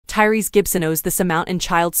Tyrese Gibson owes this amount in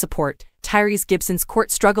child support. Tyrese Gibson's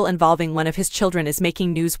court struggle involving one of his children is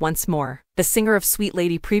making news once more. The singer of Sweet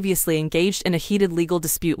Lady previously engaged in a heated legal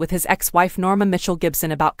dispute with his ex-wife Norma Mitchell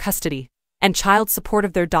Gibson about custody and child support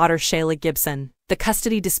of their daughter Shayla Gibson. The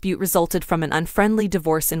custody dispute resulted from an unfriendly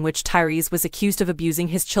divorce in which Tyrese was accused of abusing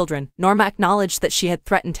his children. Norma acknowledged that she had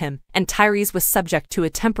threatened him, and Tyrese was subject to a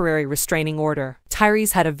temporary restraining order.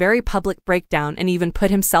 Tyrese had a very public breakdown and even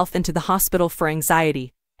put himself into the hospital for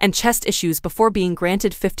anxiety and chest issues before being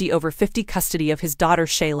granted 50/50 custody of his daughter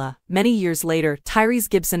Shayla. Many years later, Tyrese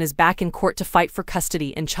Gibson is back in court to fight for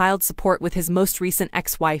custody and child support with his most recent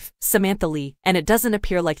ex-wife, Samantha Lee, and it doesn't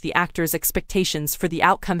appear like the actor's expectations for the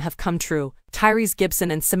outcome have come true. Tyrese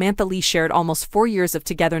Gibson and Samantha Lee shared almost 4 years of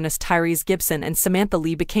togetherness. Tyrese Gibson and Samantha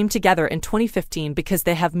Lee became together in 2015 because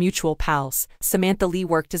they have mutual pals. Samantha Lee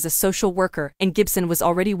worked as a social worker, and Gibson was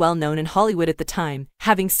already well known in Hollywood at the time,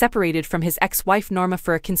 having separated from his ex-wife Norma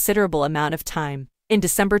for a considerable amount of time. In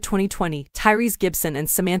December 2020, Tyrese Gibson and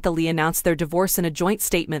Samantha Lee announced their divorce in a joint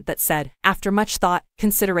statement that said, "After much thought,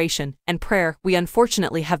 consideration, and prayer, we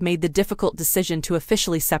unfortunately have made the difficult decision to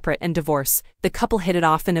officially separate and divorce." The couple hit it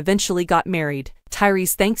off and eventually got married.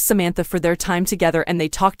 Tyrese thanked Samantha for their time together, and they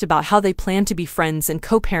talked about how they plan to be friends and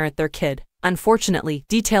co-parent their kid. Unfortunately,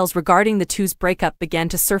 details regarding the two's breakup began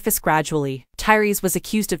to surface gradually. Tyrese was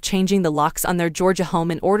accused of changing the locks on their Georgia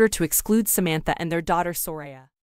home in order to exclude Samantha and their daughter Soraya.